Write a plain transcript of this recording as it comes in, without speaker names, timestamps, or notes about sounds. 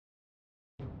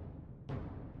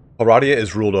Calradia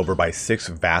is ruled over by 6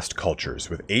 vast cultures,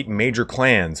 with 8 major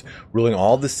clans ruling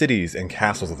all the cities and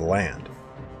castles of the land.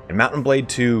 In Mount & Blade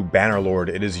 2 Bannerlord,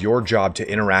 it is your job to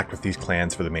interact with these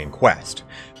clans for the main quest.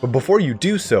 But before you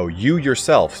do so, you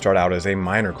yourself start out as a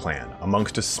minor clan,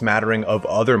 amongst a smattering of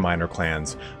other minor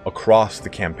clans across the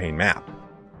campaign map.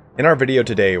 In our video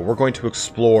today, we're going to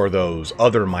explore those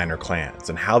other minor clans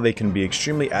and how they can be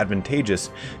extremely advantageous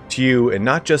to you in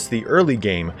not just the early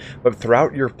game, but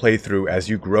throughout your playthrough as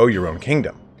you grow your own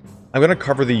kingdom. I'm going to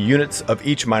cover the units of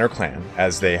each minor clan,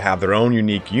 as they have their own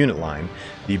unique unit line,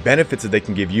 the benefits that they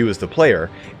can give you as the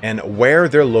player, and where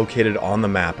they're located on the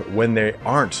map when they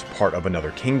aren't part of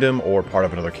another kingdom or part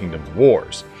of another kingdom's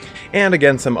wars. And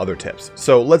again, some other tips.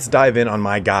 So let's dive in on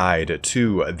my guide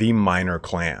to the minor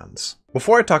clans.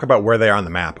 Before I talk about where they are on the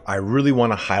map, I really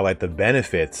want to highlight the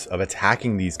benefits of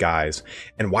attacking these guys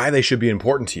and why they should be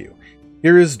important to you.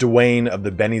 Here is Dwayne of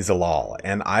the Beni Zalal,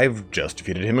 and I've just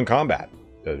defeated him in combat.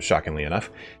 Shockingly enough.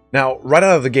 Now, right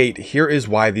out of the gate, here is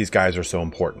why these guys are so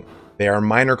important. They are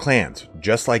minor clans,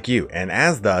 just like you, and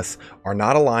as thus, are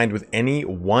not aligned with any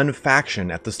one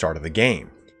faction at the start of the game.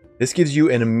 This gives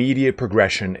you an immediate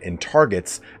progression in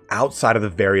targets outside of the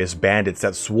various bandits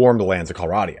that swarm the lands of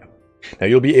Calradia. Now,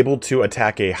 you'll be able to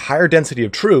attack a higher density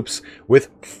of troops with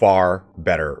far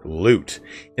better loot.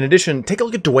 In addition, take a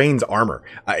look at Dwayne's armor.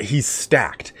 He's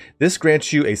stacked. This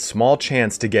grants you a small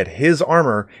chance to get his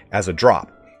armor as a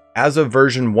drop. As of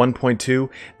version 1.2,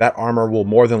 that armor will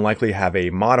more than likely have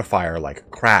a modifier like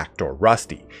cracked or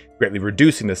rusty, greatly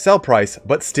reducing the sell price,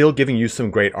 but still giving you some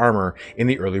great armor in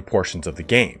the early portions of the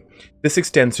game. This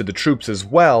extends to the troops as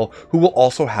well, who will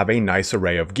also have a nice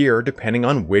array of gear depending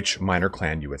on which minor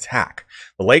clan you attack.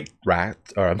 The lake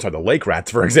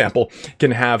rats, for example,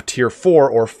 can have tier 4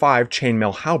 or 5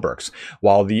 chainmail hauberks,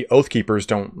 while the Oathkeepers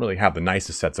don't really have the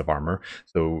nicest sets of armor,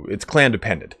 so it's clan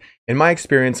dependent. In my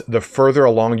experience, the further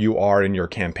along you are in your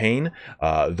campaign,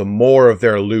 the more of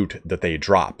their loot that they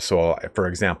drop. So, for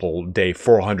example, day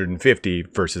 450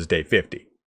 versus day 50.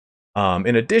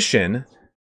 In addition,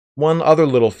 one other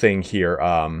little thing here,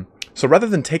 so rather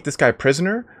than take this guy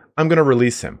prisoner, I'm going to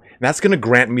release him. And that's going to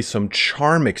grant me some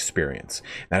charm experience.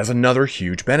 That is another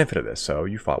huge benefit of this. So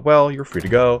you thought, well, you're free to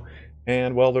go.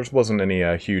 And, well, there wasn't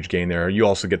any huge gain there. You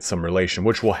also get some relation,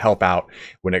 which will help out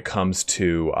when it comes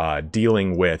to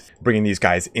dealing with bringing these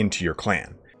guys into your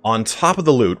clan. On top of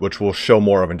the loot, which we'll show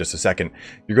more of in just a second,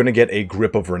 you're going to get a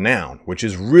Grip of Renown, which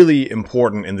is really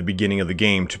important in the beginning of the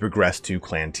game to progress to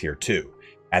Clan Tier 2.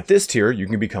 At this tier, you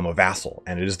can become a vassal,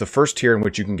 and it is the first tier in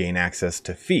which you can gain access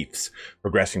to fiefs.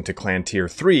 Progressing to Clan Tier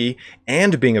 3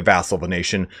 and being a vassal of a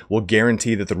nation will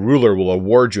guarantee that the ruler will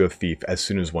award you a fief as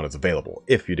soon as one is available,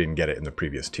 if you didn't get it in the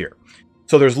previous tier.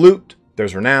 So there's loot,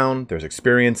 there's renown, there's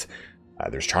experience,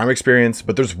 there's charm experience,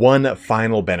 but there's one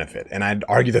final benefit, and I'd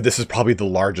argue that this is probably the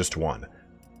largest one.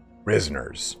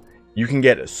 Prisoners. You can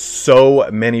get so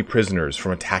many prisoners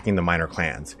from attacking the minor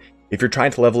clans. If you're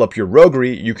trying to level up your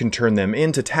roguery, you can turn them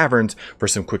into taverns for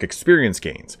some quick experience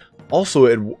gains. Also,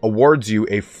 it awards you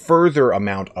a further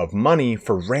amount of money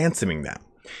for ransoming them.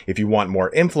 If you want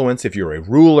more influence, if you're a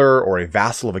ruler or a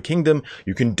vassal of a kingdom,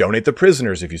 you can donate the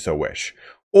prisoners if you so wish.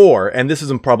 Or, and this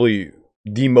is probably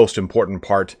the most important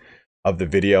part of the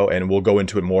video, and we'll go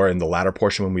into it more in the latter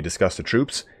portion when we discuss the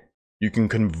troops, you can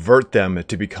convert them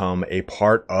to become a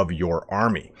part of your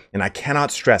army. And I cannot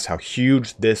stress how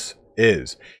huge this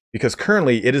is, because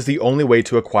currently it is the only way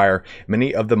to acquire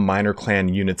many of the minor clan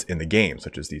units in the game,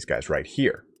 such as these guys right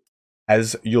here.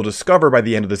 As you'll discover by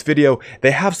the end of this video,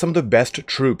 they have some of the best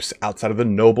troops outside of the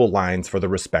noble lines for the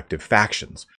respective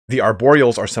factions. The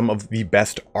Arboreals are some of the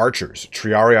best archers.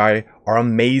 Triarii are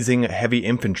amazing heavy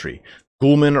infantry.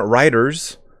 Ghoulman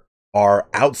Riders are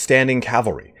outstanding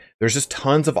cavalry. There's just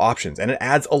tons of options, and it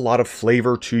adds a lot of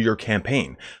flavor to your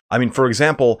campaign. I mean, for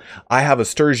example, I have a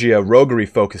Sturgia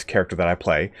roguery-focused character that I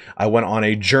play. I went on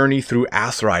a journey through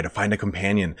Asarai to find a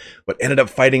companion, but ended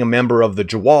up fighting a member of the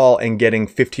Jawal and getting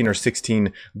 15 or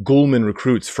 16 Ghoulman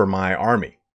recruits for my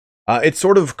army. It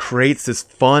sort of creates this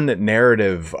fun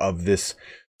narrative of this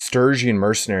Sturgian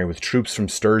mercenary with troops from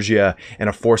Sturgia and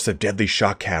a force of deadly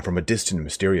shockcav from a distant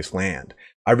mysterious land.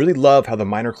 I really love how the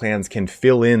minor clans can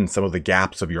fill in some of the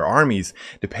gaps of your armies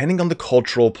depending on the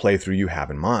cultural playthrough you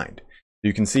have in mind.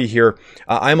 You can see here,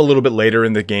 I'm a little bit later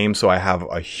in the game, so I have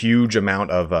a huge amount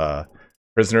of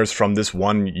prisoners from this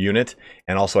one unit,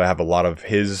 and also I have a lot of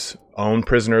his own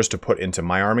prisoners to put into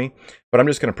my army. But I'm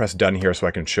just going to press done here so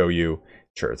I can show you,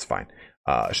 sure, it's fine,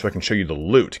 so I can show you the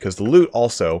loot, because the loot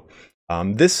also,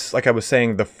 this, like I was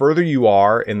saying, the further you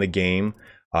are in the game,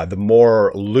 the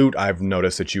more loot I've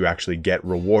noticed that you actually get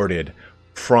rewarded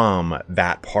from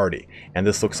that party. And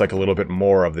this looks like a little bit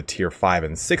more of the tier 5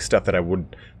 and 6 stuff that I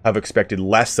would have expected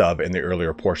less of in the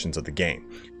earlier portions of the game.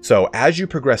 So as you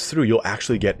progress through, you'll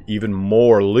actually get even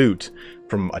more loot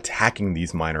from attacking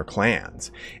these minor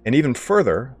clans. And even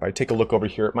further, if I take a look over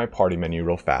here at my party menu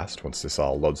real fast, once this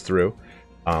all loads through,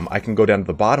 I can go down to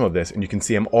the bottom of this and you can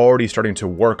see I'm already starting to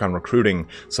work on recruiting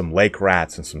some Lake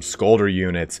Rats and some Scolder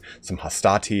units, some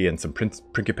Hastati and some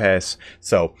Principes.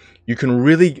 So you can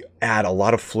really add a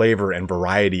lot of flavor and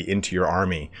variety into your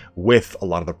army with a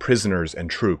lot of the prisoners and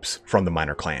troops from the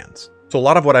minor clans. So a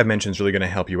lot of what I've mentioned is really going to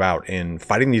help you out in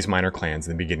fighting these minor clans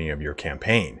in the beginning of your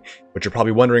campaign. But you're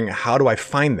probably wondering, how do I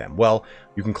find them? Well,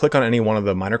 you can click on any one of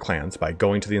the minor clans by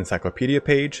going to the encyclopedia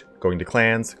page, going to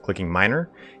clans, clicking minor,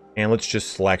 and let's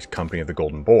just select Company of the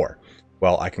Golden Boar.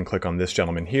 Well, I can click on this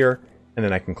gentleman here, and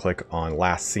then I can click on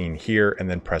last seen here, and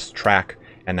then press track,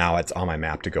 and now it's on my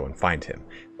map to go and find him.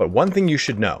 But one thing you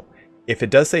should know, if it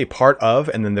does say part of,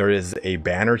 and then there is a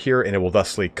banner here, and it will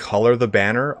thusly color the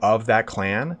banner of that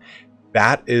clan,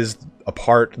 that is a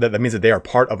part, that means that they are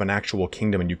part of an actual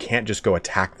kingdom, and you can't just go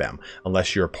attack them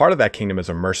unless you're part of that kingdom as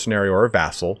a mercenary or a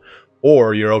vassal,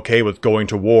 or you're okay with going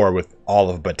to war with all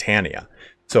of Britannia.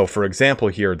 So for example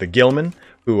here, the Gilman,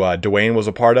 who Dwayne was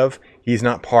a part of, he's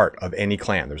not part of any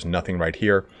clan. There's nothing right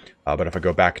here. But if I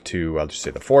go back to, I'll just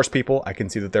say the Forest people, I can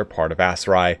see that they're part of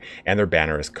Asarai, and their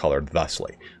banner is colored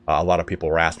thusly. A lot of people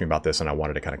were asking me about this, and I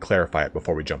wanted to kind of clarify it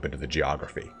before we jump into the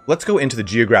geography. Let's go into the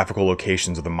geographical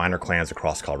locations of the minor clans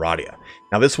across Calradia.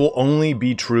 Now this will only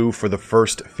be true for the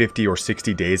first 50 or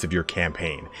 60 days of your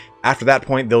campaign. After that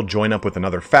point, they'll join up with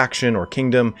another faction or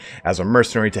kingdom as a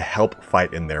mercenary to help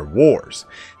fight in their wars.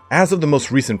 As of the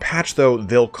most recent patch though,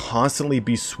 they'll constantly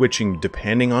be switching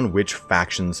depending on which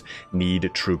factions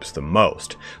need troops the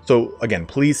most. So again,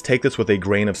 please take this with a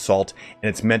grain of salt, and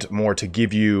it's meant more to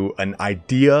give you an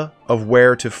idea of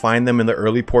where to find them in the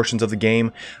early portions of the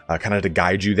game, kind of to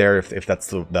guide you there if that's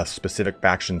the specific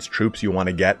faction's troops you want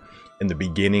to get in the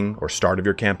beginning or start of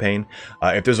your campaign.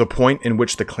 If there's a point in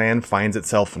which the clan finds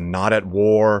itself not at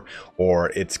war,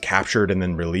 or it's captured and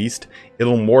then released,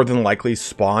 it'll more than likely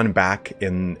spawn back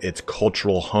in its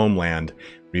cultural homeland,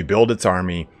 rebuild its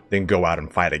army, then go out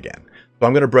and fight again. So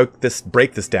I'm going to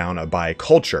break this down by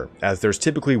culture, as there's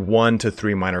typically 1 to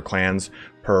 3 minor clans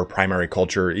per primary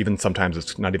culture. Even sometimes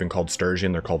it's not even called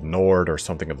Sturgeon, they're called Nord or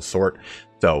something of the sort.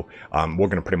 So we're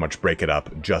going to pretty much break it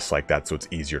up just like that so it's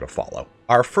easier to follow.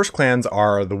 Our first clans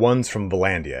are the ones from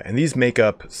Valandia, and these make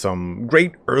up some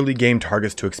great early game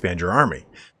targets to expand your army.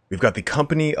 We've got the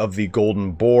Company of the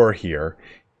Golden Boar here,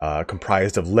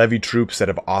 comprised of levy troops that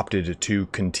have opted to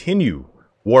continue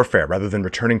warfare rather than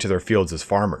returning to their fields as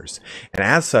farmers. And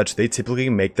as such, they typically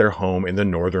make their home in the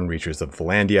northern reaches of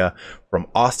Valandia, from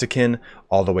Ostakin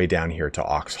all the way down here to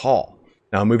Ox Hall.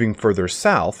 Now moving further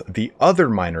south, the other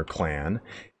minor clan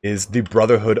is the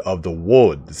Brotherhood of the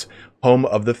Woods, home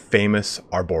of the famous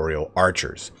arboreal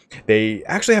archers. They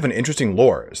actually have an interesting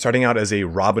lore, starting out as a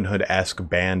Robin Hood-esque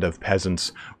band of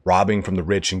peasants robbing from the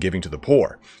rich and giving to the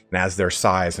poor. And as their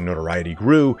size and notoriety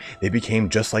grew, they became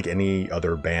just like any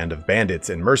other band of bandits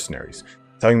and mercenaries,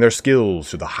 selling their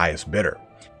skills to the highest bidder.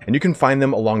 And you can find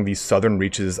them along the southern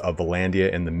reaches of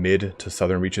Valandia, and the mid to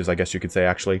southern reaches, I guess you could say,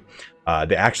 actually. I've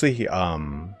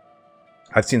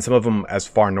seen some of them as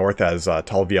far north as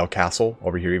Talviel Castle,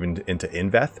 over here even into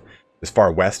Inveth, as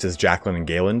far west as Jacqueline and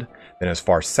Galen, then as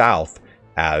far south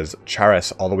as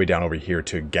Charis, all the way down over here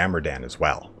to Gamerdan as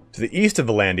well. To the east of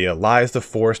Valandia lies the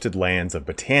forested lands of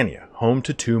Britannia, home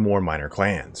to 2 more minor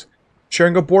clans.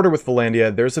 Sharing a border with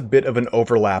Valandia, there's a bit of an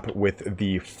overlap with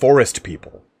the Forest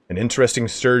people, an interesting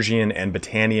Sturgian and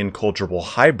Britannian cultural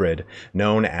hybrid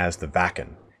known as the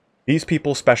Vacan. These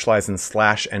people specialize in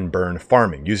slash and burn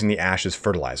farming, using the ash as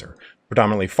fertilizer.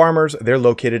 Predominantly farmers, they're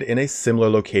located in a similar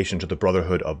location to the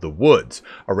Brotherhood of the Woods,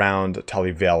 around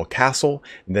Talviel Castle,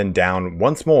 and then down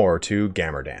once more to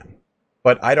Gamerdan.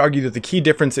 But I'd argue that the key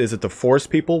difference is that the Forest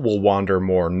people will wander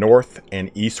more north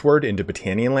and eastward into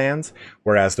Britannian lands,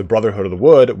 whereas the Brotherhood of the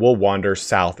Wood will wander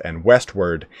south and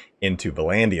westward into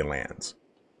Valandian lands.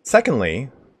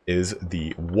 Secondly is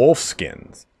the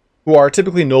Wolfskins, who are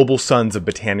typically noble sons of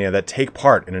Britannia that take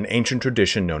part in an ancient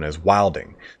tradition known as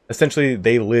wilding. Essentially,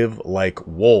 they live like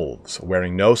wolves,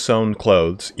 wearing no sewn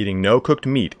clothes, eating no cooked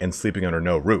meat, and sleeping under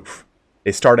no roof.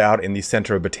 They start out in the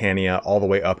center of Britannia all the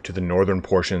way up to the northern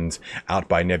portions out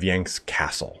by Nevienk's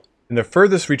castle. In the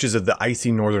furthest reaches of the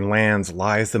icy northern lands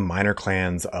lies the minor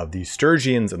clans of the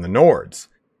Sturgians and the Nords.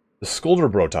 The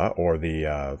Skulderbrota, or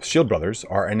the Shield Brothers,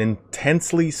 are an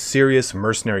intensely serious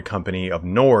mercenary company of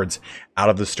Nords out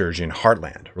of the Stygian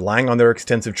heartland. Relying on their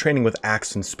extensive training with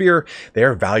axe and spear, they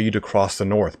are valued across the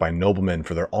north by noblemen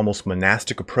for their almost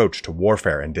monastic approach to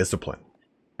warfare and discipline.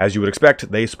 As you would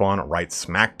expect, they spawn right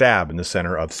smack dab in the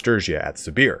center of Stygia at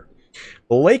Sibir.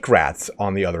 The Lake Rats,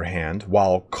 on the other hand,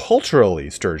 while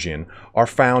culturally Stygian, are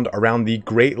found around the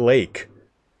Great Lake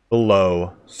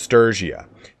below Stygia.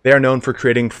 They are known for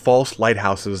creating false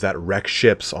lighthouses that wreck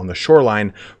ships on the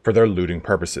shoreline for their looting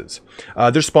purposes.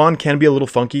 Their spawn can be a little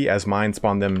funky, as mine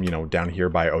spawned them, down here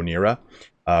by Onira.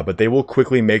 But they will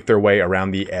quickly make their way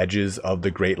around the edges of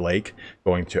the Great Lake,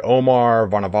 going to Omar,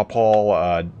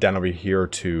 Varnavapal, down over here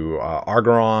to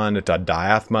Argaron, to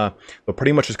Diathma. They'll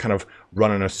pretty much just kind of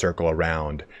run in a circle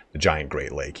around the giant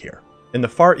Great Lake here. In the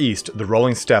far east, the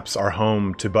Rolling Steppes are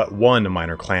home to but one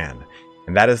minor clan,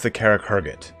 and that is the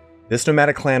Karakhergit. This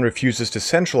nomadic clan refuses to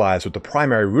centralize with the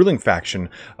primary ruling faction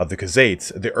of the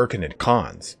Khazaits, the Urkanid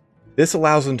Khans. This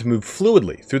allows them to move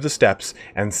fluidly through the steppes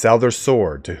and sell their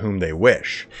sword to whom they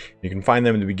wish. You can find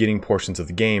them in the beginning portions of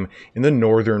the game in the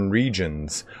northern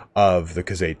regions of the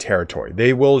Khazate territory.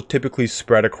 They will typically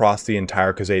spread across the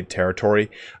entire Khazate territory,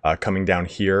 coming down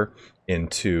here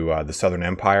into the Southern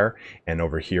Empire, and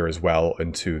over here as well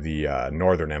into the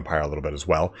Northern Empire a little bit as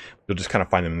well. You'll just kind of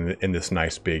find them in this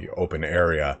nice big open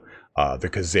area, the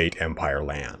Khazate Empire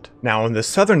land. Now in the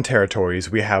southern territories,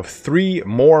 we have three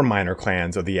more minor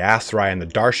clans of the Asrai and the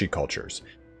Darshi cultures.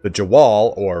 The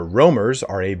Jawal, or Roamers,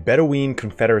 are a Bedouin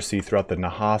confederacy throughout the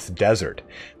Nahas Desert.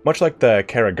 Much like the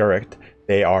Karagurit,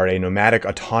 they are a nomadic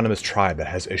autonomous tribe that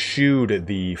has eschewed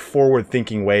the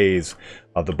forward-thinking ways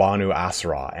of the Banu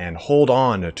Asra and hold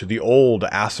on to the old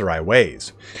Asarai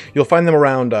ways. You'll find them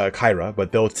around Kyra,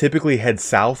 but they'll typically head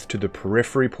south to the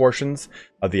periphery portions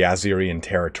of the Azerian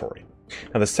territory.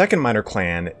 Now the second minor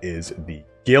clan is the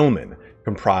Gilman,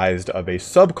 comprised of a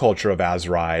subculture of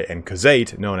Asarai and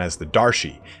Khazate known as the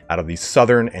Darshi, out of the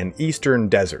southern and eastern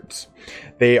deserts.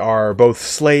 They are both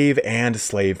slave and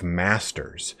slave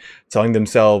masters, selling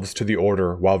themselves to the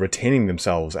order while retaining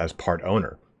themselves as part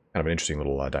owner. Kind of an interesting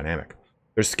little dynamic.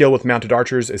 Their skill with mounted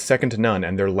archers is second to none,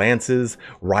 and their lances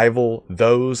rival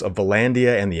those of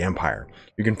Valandia and the Empire.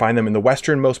 You can find them in the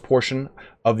westernmost portion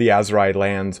of the Asarai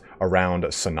lands around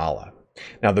Sanala.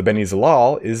 Now, the Beni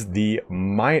Zalal is the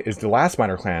last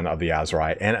minor clan of the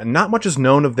Asarai, and not much is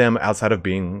known of them outside of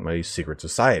being a secret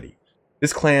society.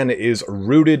 This clan is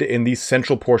rooted in the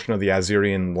central portion of the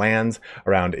Azerian lands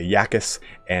around Iyakis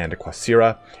and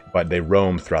Quasira, but they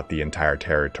roam throughout the entire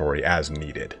territory as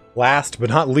needed. Last but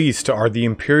not least are the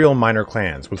Imperial minor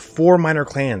clans, with 4 minor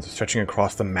clans stretching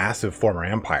across the massive former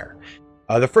empire.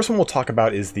 The first one we'll talk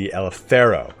about is the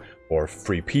Elefthero, or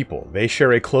Free People. They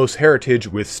share a close heritage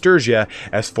with Stygia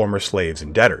as former slaves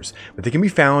and debtors, but they can be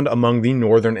found among the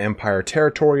Northern Empire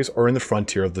territories or in the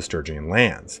frontier of the Stygian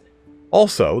lands.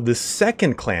 Also, the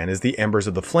second clan is the Embers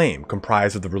of the Flame,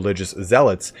 comprised of the religious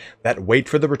zealots that wait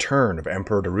for the return of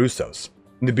Emperor Darusos.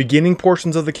 In the beginning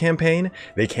portions of the campaign,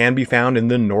 they can be found in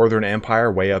the Northern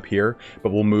Empire way up here,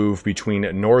 but will move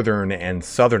between Northern and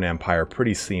Southern Empire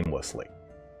pretty seamlessly.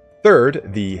 Third,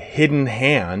 the Hidden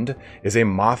Hand is a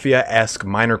mafia-esque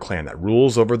minor clan that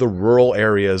rules over the rural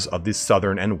areas of the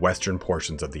southern and western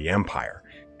portions of the empire,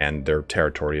 and their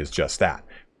territory is just that,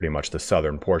 pretty much the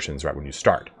southern portions right when you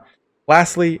start.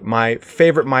 Lastly, my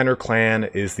favorite minor clan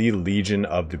is the Legion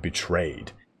of the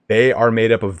Betrayed. They are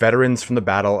made up of veterans from the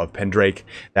Battle of Pendrake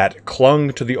that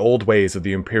clung to the old ways of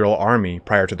the Imperial Army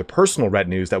prior to the personal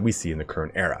retinues that we see in the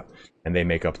current era. And they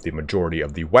make up the majority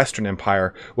of the Western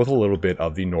Empire with a little bit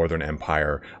of the Northern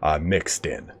Empire mixed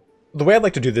in. The way I'd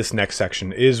like to do this next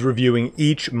section is reviewing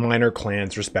each minor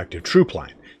clan's respective troop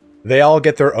line. They all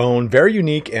get their own very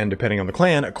unique and, depending on the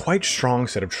clan, a quite strong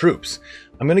set of troops.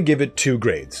 I'm going to give it 2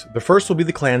 grades. The first will be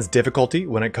the clan's difficulty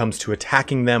when it comes to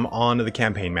attacking them on the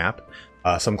campaign map.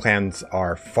 Some clans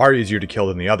are far easier to kill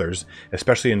than the others,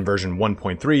 especially in version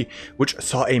 1.3, which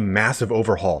saw a massive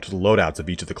overhaul to the loadouts of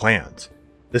each of the clans.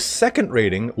 The second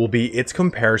rating will be its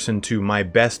comparison to my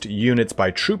best units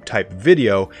by troop type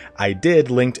video I did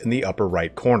linked in the upper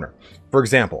right corner. For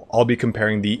example, I'll be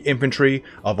comparing the infantry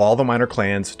of all the minor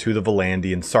clans to the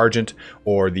Valandian Sergeant,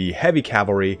 or the heavy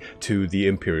cavalry to the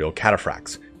Imperial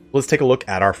Cataphracts. Let's take a look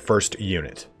at our first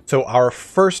unit. So our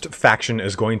first faction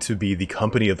is going to be the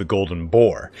Company of the Golden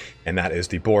Boar, and that is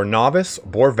the Boar Novice,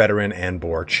 Boar Veteran, and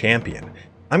Boar Champion.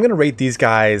 I'm going to rate these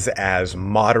guys as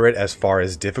moderate as far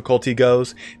as difficulty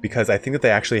goes, because I think that they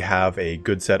actually have a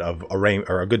good set of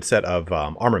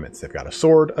armaments. They've got a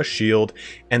sword, a shield,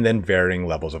 and then varying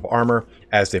levels of armor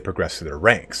as they progress through their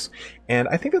ranks. And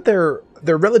I think that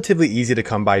they're relatively easy to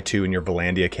come by too in your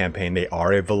Valandia campaign. They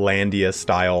are a Valandia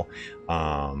style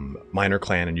minor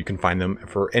clan, and you can find them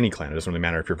for any clan. It doesn't really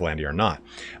matter if you're Valandia or not.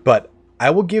 But I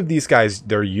will give these guys,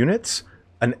 their units,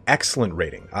 an excellent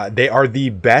rating. They are the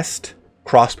best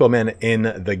crossbowmen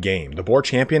in the game. The Boar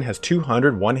Champion has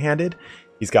 200 one-handed.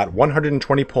 He's got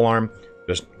 120 polearm,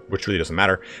 which really doesn't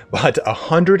matter, but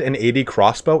 180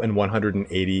 crossbow and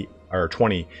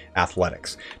 120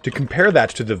 athletics. To compare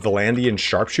that to the Valandian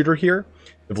Sharpshooter here,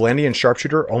 the Valandian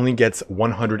Sharpshooter only gets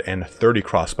 130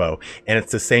 crossbow, and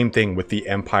it's the same thing with the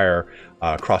Empire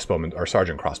crossbowman or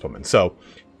Sergeant crossbowman. So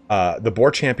the Boar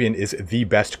Champion is the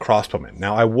best crossbowman.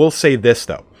 Now I will say this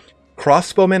though.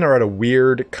 Crossbowmen are at a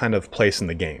weird kind of place in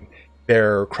the game.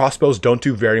 Their crossbows don't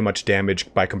do very much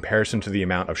damage by comparison to the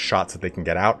amount of shots that they can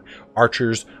get out.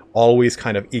 Archers always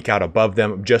kind of eke out above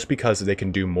them just because they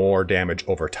can do more damage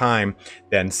over time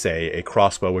than, say, a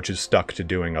crossbow, which is stuck to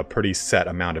doing a pretty set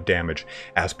amount of damage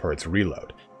as per its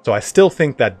reload. So I still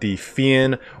think that the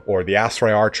Fian or the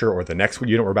Asrai Archer or the next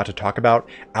unit we're about to talk about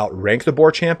outrank the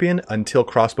Boar Champion until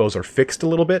crossbows are fixed a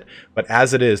little bit. But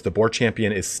as it is, the Boar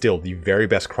Champion is still the very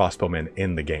best crossbowman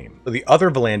in the game. So the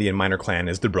other Valandian minor clan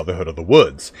is the Brotherhood of the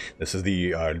Woods. This is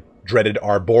the dreaded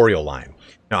Arboreal line.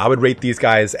 Now, I would rate these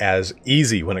guys as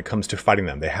easy when it comes to fighting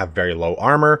them. They have very low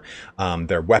armor.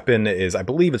 Their weapon is, I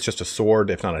believe it's just a sword,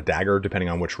 if not a dagger, depending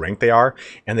on which rank they are.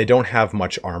 And they don't have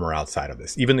much armor outside of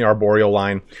this. Even the Arboreal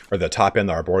line, or the top end,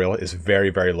 the Arboreal, is very,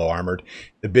 very low armored.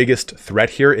 The biggest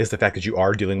threat here is the fact that you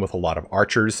are dealing with a lot of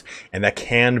archers, and that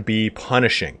can be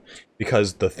punishing.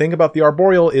 Because the thing about the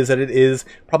Arboreal is that it is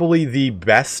probably the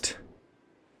best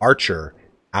archer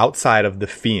outside of the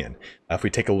Fian. If we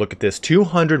take a look at this,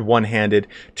 200 one-handed,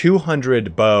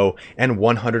 200 bow, and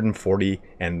 140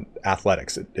 and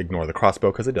athletics. Ignore the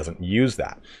crossbow because it doesn't use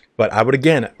that. But I would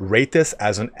again rate this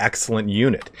as an excellent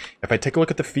unit. If I take a look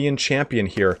at the Fian Champion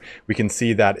here, we can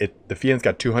see that the Fian's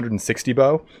got 260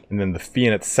 bow, and then the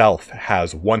Fian itself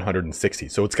has 160.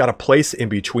 So it's got a place in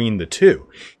between the two.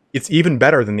 It's even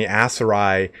better than the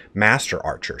Asrai Master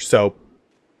Archer. So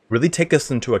really take this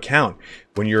into account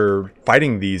when you're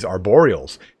fighting these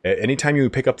Arboreals. Anytime you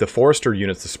pick up the Forester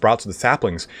units, the Sprouts or the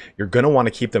Saplings, you're going to want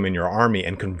to keep them in your army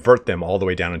and convert them all the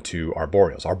way down into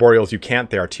Arboreals. Arboreals, you can't.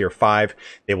 They are tier 5.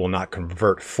 They will not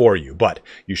convert for you. But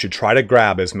you should try to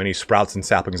grab as many Sprouts and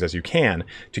Saplings as you can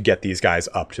to get these guys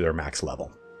up to their max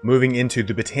level. Moving into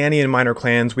the Battanian minor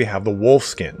clans, we have the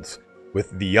Wolfskins,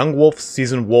 with the Young Wolf,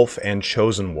 Seasoned Wolf, and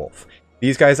Chosen Wolf.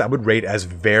 These guys I would rate as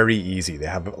very easy. They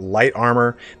have light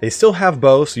armor. They still have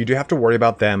bows, so you do have to worry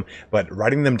about them, but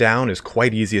riding them down is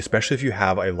quite easy, especially if you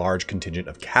have a large contingent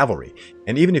of cavalry.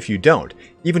 And even if you don't,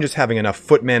 even just having enough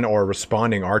footmen or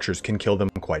responding archers can kill them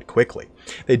quite quickly.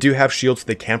 They do have shields, so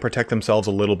they can protect themselves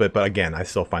a little bit, but again, I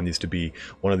still find these to be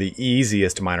one of the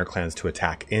easiest minor clans to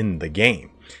attack in the game.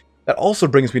 That also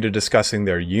brings me to discussing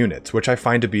their units, which I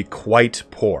find to be quite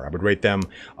poor. I would rate them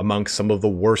amongst some of the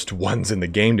worst ones in the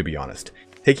game, to be honest.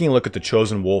 Taking a look at the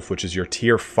Chosen Wolf, which is your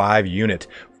tier 5 unit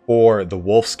for the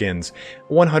Wolfskins,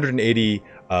 180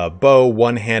 bow,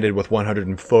 one-handed with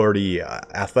 140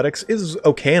 athletics is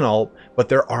okay and all, but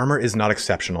their armor is not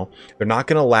exceptional. They're not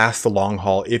going to last the long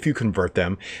haul if you convert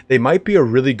them. They might be a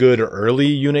really good early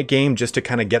unit game just to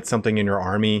kind of get something in your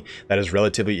army that is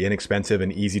relatively inexpensive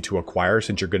and easy to acquire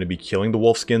since you're going to be killing the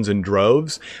Wolfskins in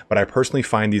droves, but I personally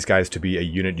find these guys to be a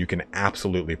unit you can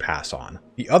absolutely pass on.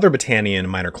 The other Battanian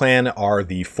minor clan are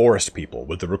the Forest People,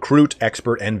 with the Recruit,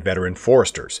 Expert, and Veteran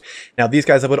Foresters. Now these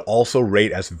guys I would also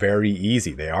rate as very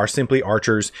easy. They are simply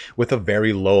archers with a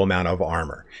very low amount of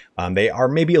armor. They are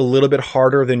maybe a little bit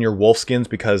harder than your Wolfskins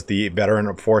because the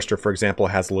Veteran Forester, for example,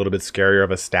 has a little bit scarier of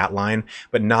a stat line,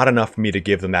 but not enough for me to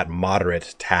give them that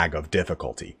moderate tag of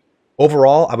difficulty.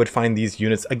 Overall, I would find these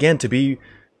units, again, to be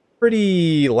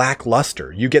pretty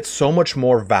lackluster. You get so much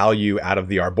more value out of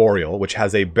the Arboreal, which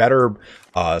has a better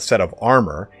set of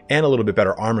armor and a little bit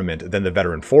better armament than the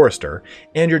Veteran Forester,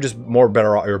 and you're just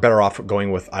better off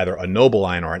going with either a Noble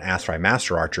Line or an Asrai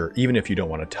Master Archer, even if you don't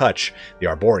want to touch the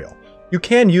Arboreal. You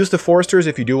can use the Foresters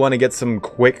if you do want to get some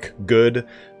quick, good,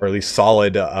 or at least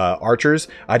solid archers.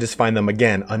 I just find them,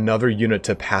 again, another unit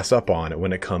to pass up on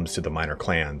when it comes to the minor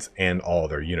clans and all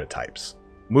their unit types.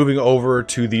 Moving over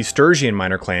to the Sturgian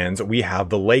minor clans, we have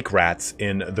the Lake Rats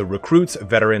in the Recruits,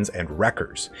 Veterans, and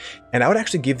Wreckers. And I would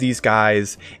actually give these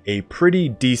guys a pretty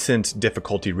decent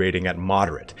difficulty rating at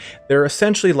moderate. They're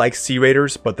essentially like Sea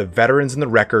Raiders, but the Veterans and the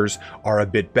Wreckers are a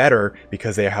bit better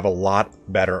because they have a lot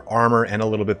better armor and a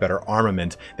little bit better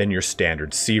armament than your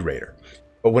standard Sea Raider.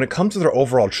 But when it comes to their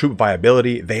overall troop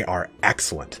viability, they are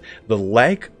excellent. The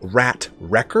Lake Rat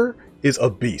Wrecker is a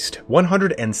beast.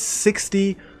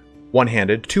 160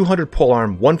 one-handed, 200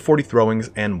 polearm, 140 throwings,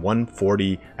 and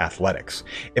 140 athletics.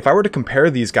 If I were to compare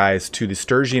these guys to the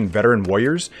Sturgian veteran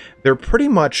warriors, they're pretty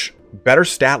much better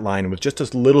stat line with just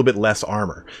a little bit less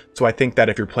armor. So I think that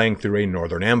if you're playing through a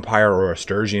Northern Empire or a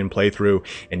Sturgian playthrough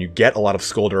and you get a lot of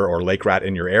Skulder or Lake Rat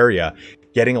in your area,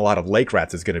 getting a lot of Lake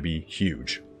Rats is going to be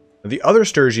huge. The other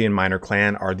Sturgian minor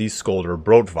clan are the Skulder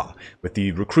Brotva, with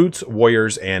the Recruits,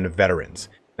 Warriors, and Veterans.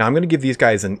 Now I'm going to give these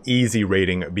guys an easy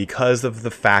rating because of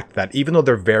the fact that even though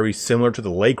they're very similar to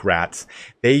the Lake Rats,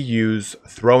 they use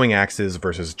throwing axes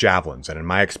versus javelins. And in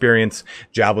my experience,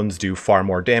 javelins do far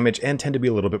more damage and tend to be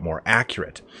a little bit more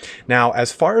accurate. Now,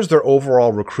 as far as their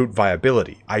overall recruit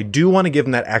viability, I do want to give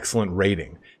them that excellent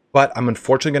rating. But I'm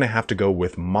unfortunately going to have to go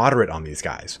with moderate on these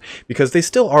guys, because they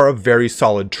still are a very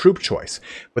solid troop choice.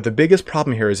 But the biggest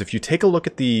problem here is if you take a look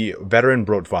at the veteran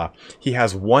Brotva, he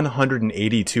has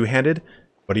 180 two-handed,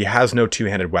 but he has no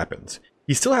two-handed weapons.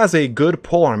 He still has a good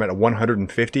polearm at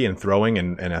 150 in throwing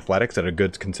and athletics at a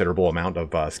good considerable amount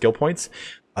of skill points.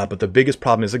 But the biggest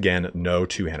problem is, again, no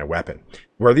two-handed weapon.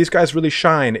 Where these guys really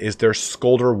shine is their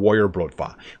Skulder Warrior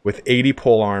Brotva with 80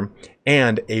 polearm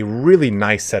and a really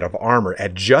nice set of armor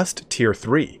at just tier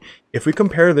 3. If we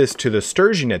compare this to the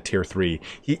Sturgian at tier 3,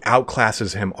 he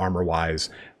outclasses him armor-wise,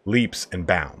 leaps and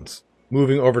bounds.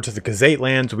 Moving over to the Khazate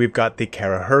lands, we've got the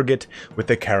Karahergit with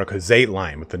the Karakhazate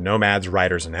line with the Nomads,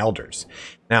 Riders, and Elders.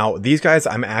 Now, these guys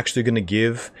I'm actually going to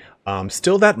give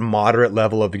still that moderate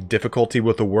level of difficulty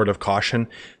with a word of caution.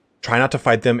 Try not to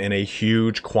fight them in a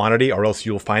huge quantity, or else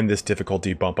you'll find this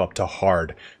difficulty bump up to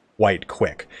hard quite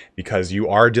quick, because you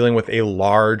are dealing with a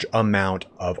large amount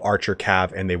of archer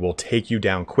cav and they will take you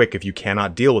down quick if you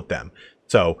cannot deal with them.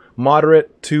 So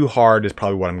moderate to hard is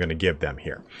probably what I'm going to give them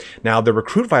here. Now the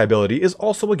recruit viability is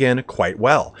also again quite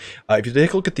well. If you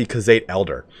take a look at the Khazate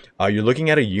Elder, you're looking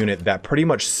at a unit that pretty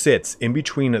much sits in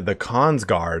between the Khan's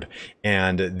Guard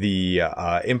and the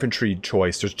infantry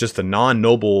choice. There's just a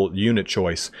non-noble unit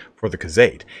choice for the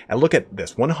Khazate. And look at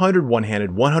this, 100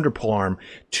 one-handed, 100 polearm,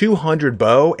 200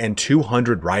 bow, and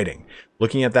 200 riding.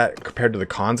 Looking at that compared to the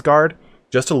Khan's Guard,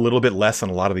 just a little bit less on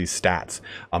a lot of these stats.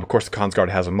 Of course, the Khan's Guard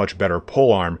has a much better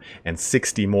polearm and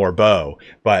 60 more bow.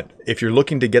 But if you're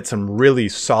looking to get some really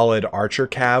solid archer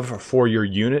cav for your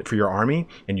unit, for your army,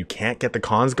 and you can't get the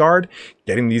Khan's Guard,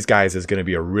 getting these guys is going to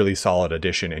be a really solid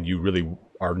addition, and you really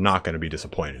are not going to be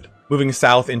disappointed. Moving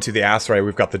south into the Aserai,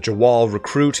 we've got the Jawal,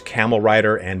 Recruit, Camel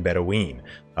Rider, and Bedouin.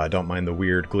 Don't mind the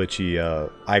weird glitchy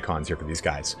icons here for these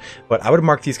guys. But I would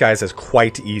mark these guys as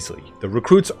quite easily. The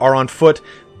Recruits are on foot,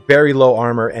 very low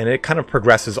armor, and it kind of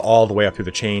progresses all the way up through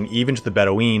the chain, even to the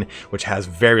Bedouin, which has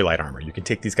very light armor. You can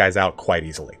take these guys out quite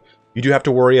easily. You do have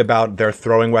to worry about their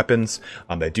throwing weapons.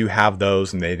 They do have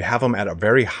those, and they have them at a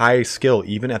very high skill,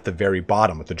 even at the very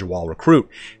bottom with the Jawal Recruit,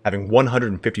 having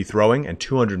 150 throwing and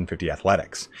 250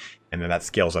 athletics. And then that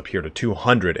scales up here to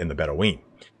 200 in the Bedouin.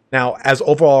 Now, as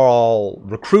overall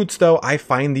recruits, though, I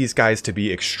find these guys to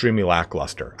be extremely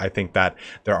lackluster. I think that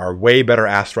there are way better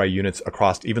Aserai units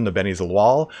across even the Beni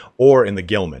Zalwal or in the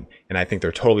Gilman, and I think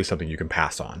they're totally something you can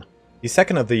pass on. The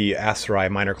second of the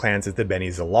Aserai minor clans is the Beni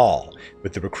Zalal,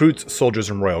 with the Recruits, Soldiers,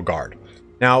 and Royal Guard.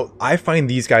 Now, I find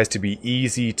these guys to be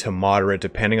easy to moderate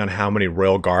depending on how many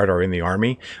Royal Guard are in the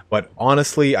army, but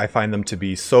honestly, I find them to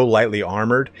be so lightly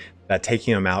armored that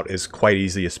taking them out is quite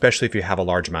easy, especially if you have a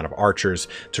large amount of archers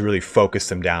to really focus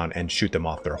them down and shoot them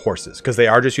off their horses. Because they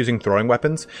are just using throwing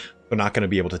weapons, they're not going to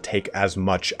be able to take as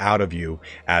much out of you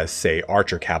as, say,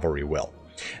 archer cavalry will.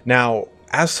 Now,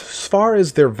 as far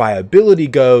as their viability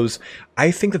goes,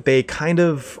 I think that they kind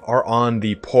of are on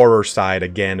the poorer side,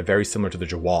 again, very similar to the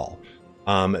Jawal.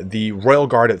 The Royal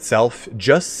Guard itself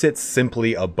just sits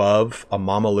simply above a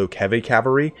Mameluke heavy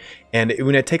cavalry, and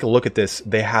when I take a look at this,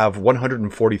 they have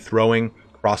 140 throwing,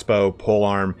 crossbow,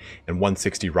 polearm, and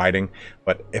 160 riding.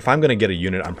 But if I'm going to get a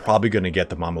unit, I'm probably going to get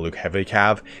the Mameluke heavy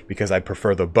cav, because I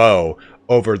prefer the bow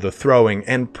over the throwing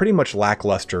and pretty much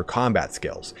lackluster combat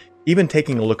skills. Even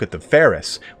taking a look at the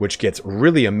Ferris, which gets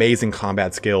really amazing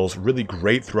combat skills, really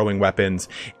great throwing weapons,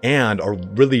 and a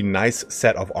really nice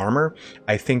set of armor,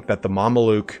 I think that the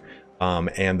Mameluke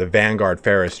and the Vanguard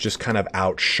Ferris just kind of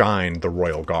outshine the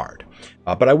Royal Guard.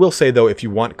 But I will say though, if you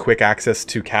want quick access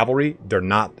to cavalry,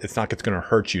 it's not going to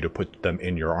hurt you to put them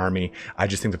in your army. I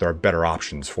just think that there are better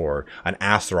options for an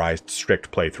authorized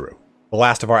strict playthrough. The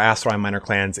last of our Asteroid minor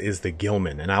clans is the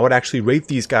Gilman, and I would actually rate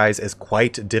these guys as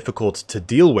quite difficult to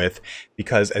deal with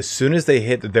because as soon as they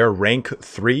hit their rank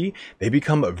 3, they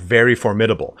become very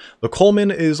formidable. The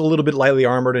Coleman is a little bit lightly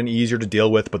armored and easier to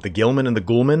deal with, but the Gilman and the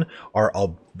Ghoulman are a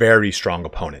very strong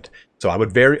opponent. So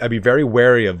I'd be very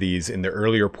wary of these in the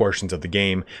earlier portions of the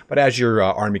game, but as your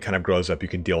army kind of grows up, you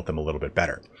can deal with them a little bit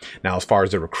better. Now, as far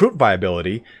as the recruit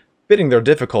viability, fitting their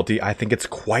difficulty, I think it's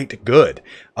quite good.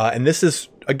 And this is,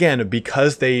 again,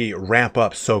 because they ramp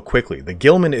up so quickly. The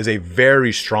Gilman is a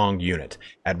very strong unit.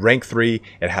 At rank 3,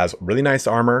 it has really nice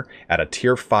armor, at a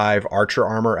tier 5 archer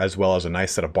armor, as well as a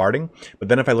nice set of barding. But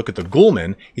then if I look at the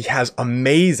Ghoulman, he has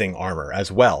amazing armor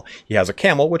as well. He has a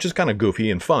camel, which is kind of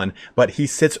goofy and fun, but he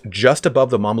sits just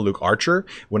above the Mameluke archer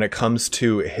when it comes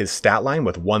to his stat line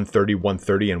with 130,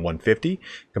 130, and 150,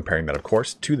 comparing that, of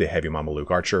course, to the heavy Mameluke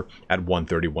archer at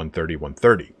 130, 130,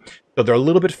 130. So they're a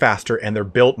little bit faster and they're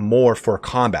built more for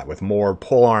combat with more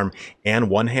polearm and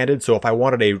one-handed. So if I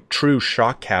wanted a true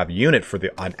shock cav unit for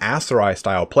an Aserai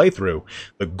style playthrough,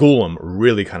 the Ghoulam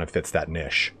really kind of fits that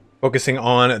niche. Focusing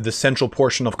on the central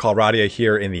portion of Calradia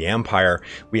here in the Empire,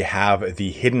 we have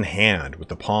the Hidden Hand with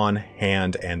the Pawn,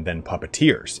 Hand, and then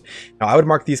Puppeteers. Now I would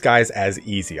mark these guys as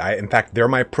easy. In fact, they're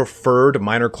my preferred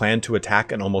minor clan to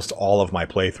attack in almost all of my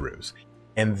playthroughs.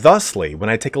 And thusly, when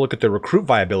I take a look at the recruit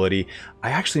viability,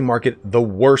 I actually mark it the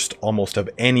worst almost of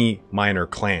any minor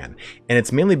clan. And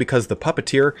it's mainly because the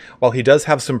Puppeteer, while he does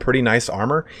have some pretty nice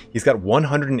armor, he's got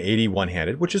 180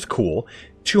 one-handed, which is cool,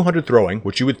 200 throwing,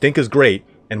 which you would think is great,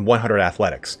 and 100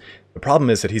 athletics. The problem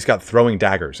is that he's got throwing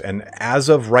daggers, and as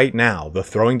of right now, the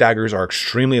throwing daggers are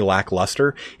extremely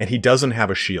lackluster, and he doesn't have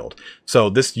a shield. So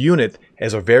this unit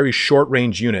is a very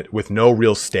short-range unit with no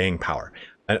real staying power.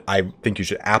 I think you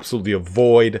should absolutely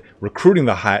avoid recruiting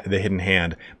the Hidden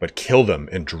Hand, but kill them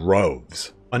in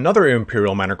droves. Another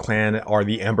Imperial minor clan are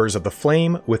the Embers of the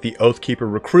Flame with the Oathkeeper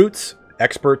recruits,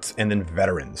 experts, and then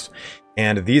veterans.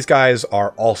 And these guys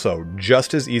are also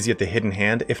just as easy at the Hidden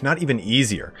Hand, if not even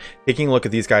easier. Taking a look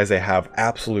at these guys, they have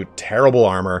absolute terrible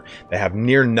armor. They have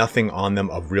near nothing on them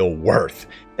of real worth.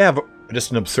 They have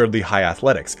just an absurdly high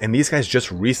athletics. And these guys just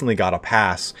recently got a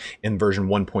pass in version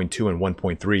 1.2 and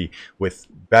 1.3 with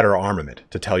better armament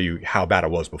to tell you how bad it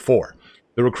was before.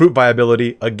 The recruit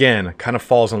viability, again, kind of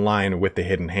falls in line with the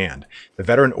Hidden Hand. The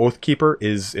Veteran Oathkeeper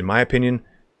is, in my opinion,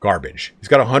 garbage. He's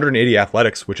got 180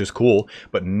 athletics, which is cool,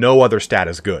 but no other stat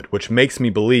is good, which makes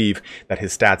me believe that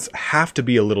his stats have to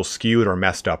be a little skewed or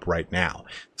messed up right now.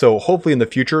 So hopefully in the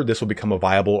future, this will become a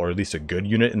viable or at least a good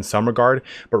unit in some regard,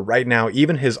 but right now,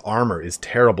 even his armor is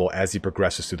terrible as he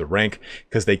progresses through the rank,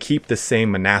 because they keep the same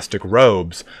monastic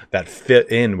robes that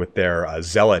fit in with their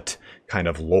zealot kind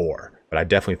of lore. But I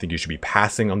definitely think you should be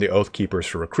passing on the Oathkeepers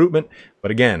for recruitment, but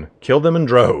again, kill them in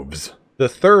droves. The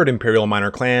third Imperial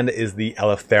minor clan is the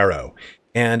Elefthero,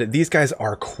 and these guys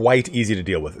are quite easy to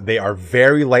deal with. They are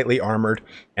very lightly armored,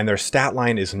 and their stat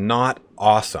line is not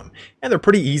awesome, and they're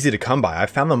pretty easy to come by. I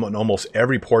found them in almost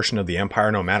every portion of the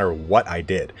Empire, no matter what I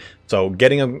did. So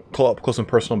getting them up close and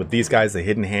personal with these guys, the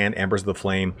Hidden Hand, Embers of the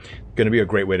Flame, going to be a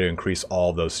great way to increase all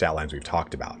of those stat lines we've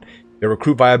talked about. Their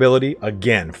recruit viability,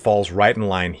 again, falls right in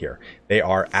line here. They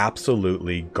are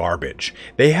absolutely garbage.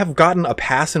 They have gotten a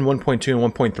pass in 1.2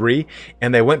 and 1.3,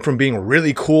 and they went from being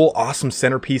really cool, awesome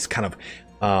centerpiece, kind of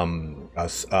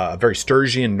very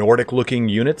Sturgian, Nordic-looking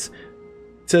units,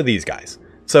 to these guys.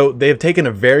 So they have taken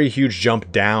a very huge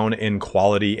jump down in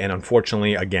quality, and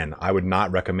unfortunately, again, I would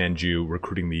not recommend you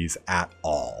recruiting these at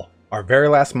all. Our very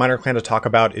last minor clan to talk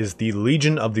about is the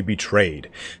Legion of the Betrayed.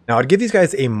 Now, I'd give these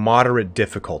guys a moderate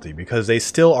difficulty because they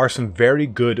still are some very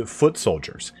good foot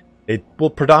soldiers. They will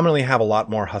predominantly have a lot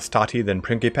more hastati than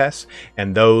principes,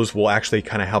 and those will actually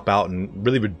kind of help out in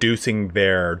really reducing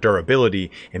their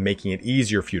durability and making it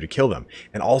easier for you to kill them,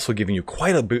 and also giving you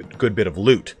quite a good bit of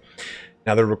loot.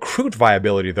 Now, the recruit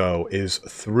viability, though, is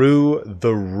through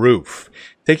the roof.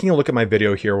 Taking a look at my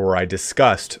video here where I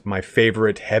discussed my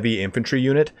favorite heavy infantry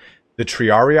unit, the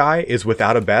Triarii is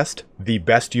without a best, the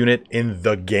best unit in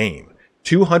the game.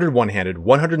 200 one-handed,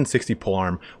 160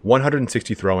 polearm,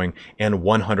 160 throwing, and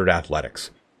 100 athletics.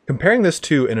 Comparing this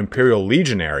to an Imperial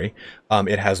Legionary,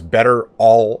 it has better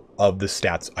all of the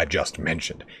stats I just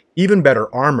mentioned. Even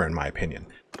better armor, in my opinion.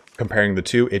 Comparing the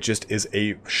two, it just is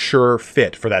a sure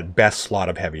fit for that best slot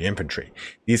of heavy infantry.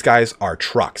 These guys are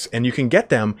trucks, and you can get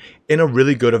them in a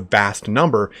really good vast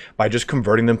number by just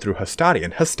converting them through hastati.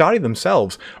 And hastati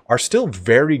themselves are still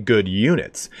very good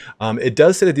units. It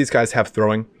does say that these guys have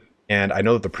throwing, And I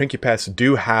know that the Principes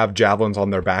do have javelins on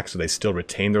their back, so they still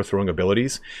retain their throwing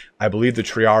abilities. I believe the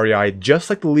Triarii, just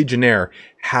like the Legionnaire,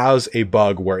 has a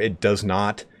bug where it does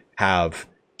not have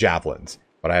javelins.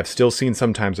 But I have still seen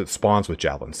sometimes it spawns with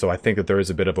javelins. So I think that there is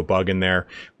a bit of a bug in there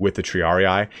with the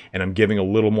Triarii. And I'm giving a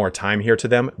little more time here to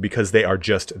them because they are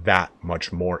just that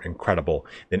much more incredible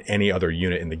than any other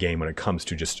unit in the game when it comes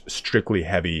to just strictly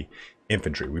heavy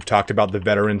infantry. We've talked about the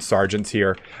veteran sergeants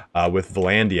here with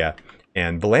Valandia.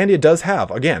 And Valandia does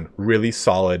have, again, really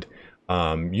solid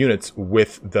units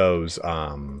with those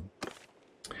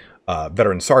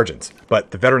veteran sergeants.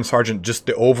 But the veteran sergeant, just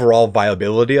the overall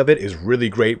viability of it is really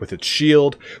great with its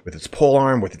shield, with its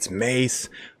polearm, with its mace.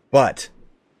 But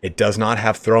it does not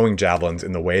have throwing javelins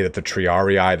in the way that the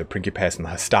Triarii, the Principes, and the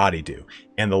Hastati do.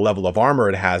 And the level of armor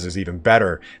it has is even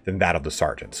better than that of the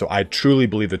sergeant. So I truly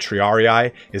believe the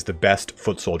Triarii is the best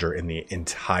foot soldier in the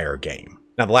entire game.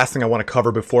 Now, the last thing I want to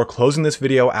cover before closing this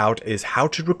video out is how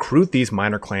to recruit these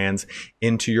minor clans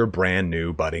into your brand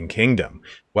new budding kingdom.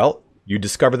 Well, you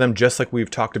discover them just like we've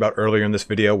talked about earlier in this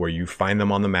video, where you find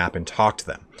them on the map and talk to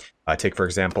them. Take, for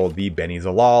example, the Beni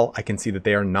Zalal. I can see that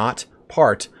they are not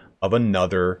part of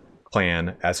another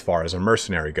clan as far as a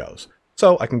mercenary goes.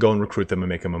 So I can go and recruit them and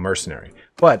make them a mercenary.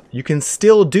 But you can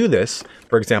still do this,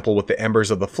 for example, with the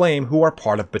Embers of the Flame, who are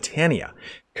part of Britannia.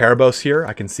 Karabos here,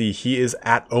 I can see he is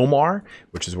at Omar,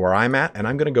 which is where I'm at, and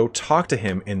I'm going to go talk to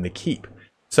him in the keep.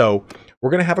 So we're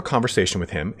going to have a conversation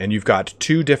with him, and you've got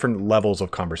two different levels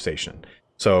of conversation.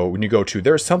 So when you go to,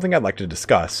 there's something I'd like to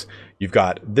discuss, you've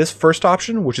got this first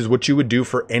option, which is what you would do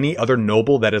for any other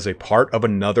noble that is a part of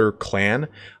another clan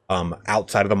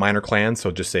outside of the minor clan.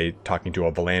 So just say, talking to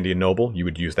a Valandian noble, you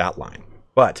would use that line.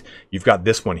 But you've got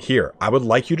this one here. I would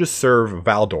like you to serve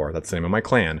Valdor, that's the name of my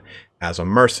clan, as a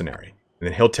mercenary. And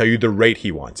then he'll tell you the rate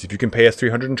he wants. If you can pay us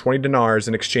 320 dinars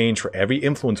in exchange for every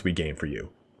influence we gain for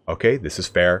you. Okay, this is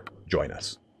fair, join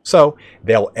us. So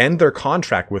they'll end their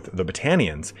contract with the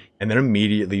Britannians and then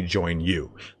immediately join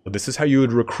you. So this is how you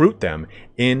would recruit them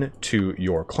into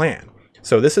your clan.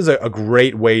 So this is a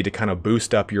great way to kind of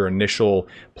boost up your initial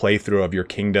playthrough of your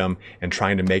kingdom and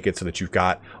trying to make it so that you've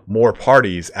got more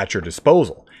parties at your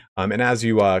disposal. And as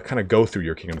you kind of go through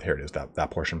your kingdom, here it is, that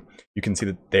portion, you can see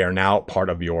that they are now part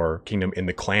of your kingdom in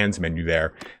the clans menu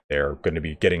there. They're going to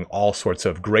be getting all sorts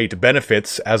of great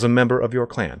benefits as a member of your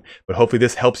clan. But hopefully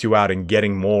this helps you out in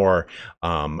getting more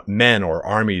men or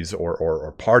armies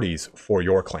or parties for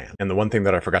your clan. And the one thing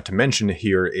that I forgot to mention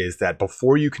here is that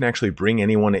before you can actually bring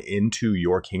anyone into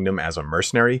your kingdom as a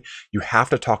mercenary, you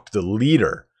have to talk to the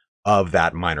leader of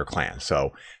that minor clan.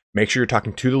 So make sure you're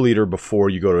talking to the leader before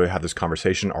you go to have this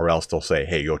conversation, or else they'll say,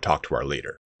 hey, go talk to our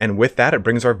leader. And with that, it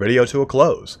brings our video to a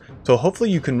close. So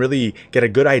hopefully you can really get a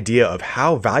good idea of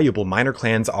how valuable minor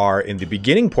clans are in the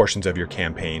beginning portions of your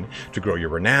campaign to grow your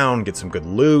renown, get some good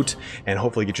loot, and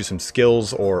hopefully get you some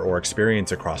skills or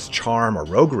experience across charm or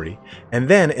roguery. And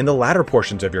then in the latter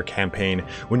portions of your campaign,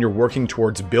 when you're working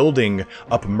towards building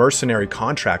up mercenary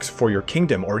contracts for your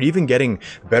kingdom, or even getting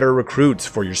better recruits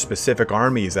for your specific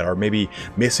armies that are maybe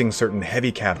missing certain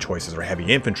heavy cav choices or heavy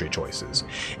infantry choices.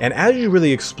 And as you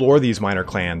really explore these minor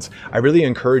clans, I really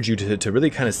encourage you to really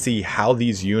kind of see how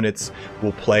these units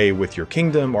will play with your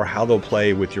kingdom or how they'll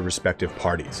play with your respective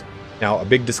parties. Now, a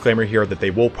big disclaimer here that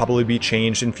they will probably be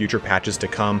changed in future patches to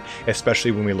come,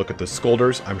 especially when we look at the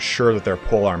Scolders. I'm sure that their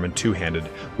polearm and two-handed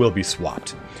will be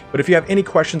swapped. But if you have any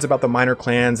questions about the minor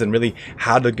clans and really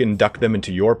how to induct them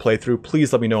into your playthrough,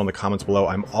 please let me know in the comments below.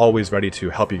 I'm always ready to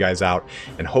help you guys out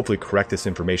and hopefully correct this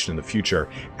information in the future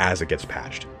as it gets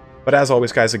patched. But as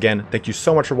always, guys, again, thank you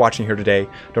so much for watching here today.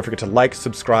 Don't forget to like,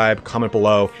 subscribe, comment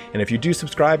below. And if you do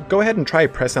subscribe, go ahead and try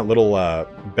pressing that little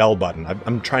bell button.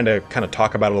 I'm trying to kind of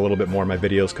talk about it a little bit more in my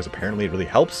videos because apparently it really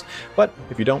helps. But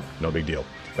if you don't, no big deal.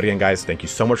 But again, guys, thank you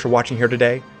so much for watching here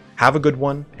today. Have a good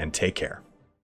one and take care.